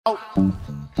Ha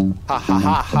ha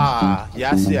ha ha,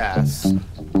 yes, yes.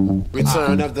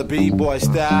 Return of the B-boy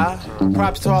style.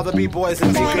 Props to all the B-boys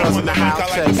and B-girls in the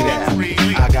house. Check it out.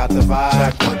 I got the vibe.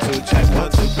 Check 1 2, check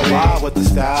 1 2 3. Wild with the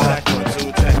style. Check 1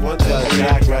 2, check 1 2.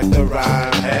 Jack wreck the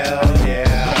rhyme. Hell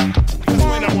yeah.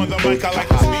 When I'm on the mic, I like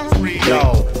to speak free.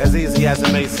 Yo, as easy as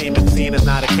it may seem, the scene is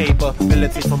not a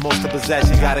capability for most to possess.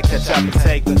 You gotta catch up and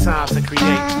take the time to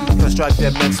create. Construct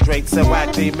their men straight, set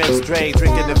whack the men straight.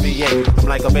 Drinking the V8. I'm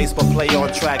like a baseball player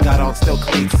on track, got on still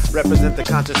cleats. Represent the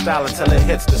conscious style until it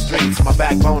hits the streets. My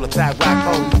backbone, attack rap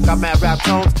home. Got mad rap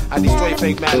tones. I destroy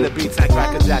fake mad lib beats and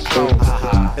crack a jack clones.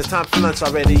 It's time for lunch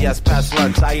already, yes, past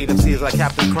lunch. I eat MCs like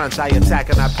Captain Crunch. I attack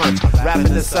and I punch.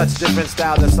 Rapping is such different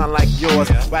style that's unlike yours.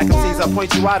 Whack MCs, I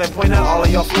point you out and point out all of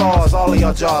your flaws. All of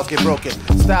your jaws get broken.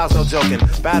 Style's no joking.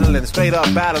 Battling, straight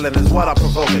up battling is what I'm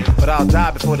provoking. But I'll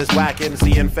die before this whack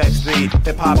MC infects the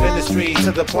hip-hop industry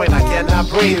to the point I cannot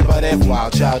breathe. But if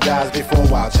Wild Child dies before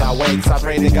Wild Child wakes, I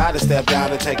pray to God to step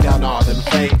down and take down all them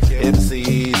fake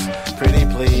MCs. Pretty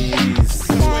please.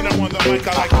 When I'm on the mic,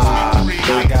 I like to speak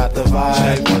free. I got the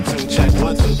vibe. 1 2, check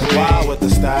 1 2 3. Wild with the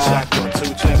style. Check 1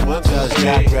 2, check 1 2. Does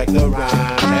Jack wreck the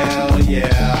rhyme? Hell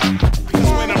yeah.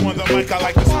 When I'm on the mic, I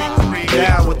like to speak free.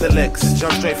 Down with the licks,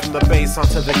 jump straight from the bass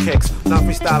onto the kicks.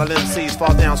 Non-freestyling MCs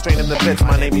fall down straight in the pits.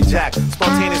 My name is Jack,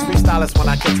 spontaneous freestylist when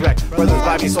I catch wreck. Brothers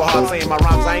buy me so hard saying my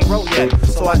rhymes I ain't wrote yet.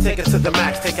 So I take it to the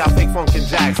max, take out fake funk and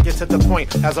jacks. Get to the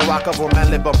point as I rock over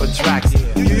man lib up in tracks.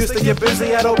 You used to get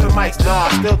busy at open mics, nah, I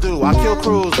still do. I kill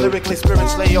crews, lyrically,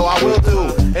 spiritually, yo, I will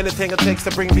do anything it takes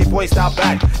to bring B-boy style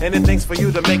back. Anything's for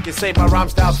you to make you say my rhyme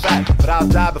style's fat. But I'll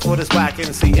die before this whack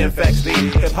MC infects the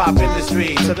hip-hop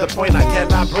industry to the point I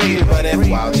cannot breathe. But if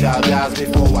Wild Child dies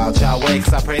before Wild Child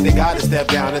wakes, I pray to God to step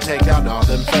down and take down all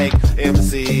them fake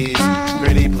MCs.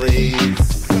 Pretty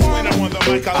please. When I'm on the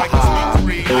mic, I like to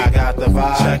speak free. I got the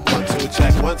vibe. Check 1 2,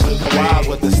 check 1 2 3. Wild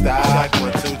with the style. Check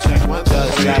 1 2, check 1 2.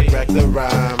 Does Jack wreck the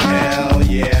rhyme? Hell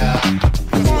yeah.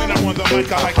 When I'm on the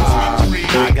mic, I like to speak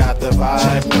free. I got the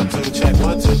vibe. 1 2, check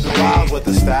 1 2 3. Wild with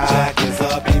the style. Jack is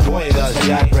a B-boy. Does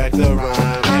Jack wreck the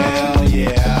rhyme? Hell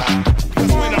yeah.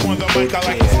 When I'm on the mic, I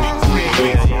like to speak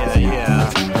free. Yeah.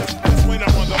 When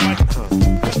I'm on the mic.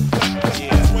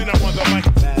 When I'm on the mic.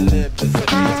 That lip is a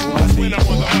When I'm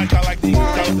on the mic, I like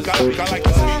to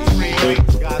speak free.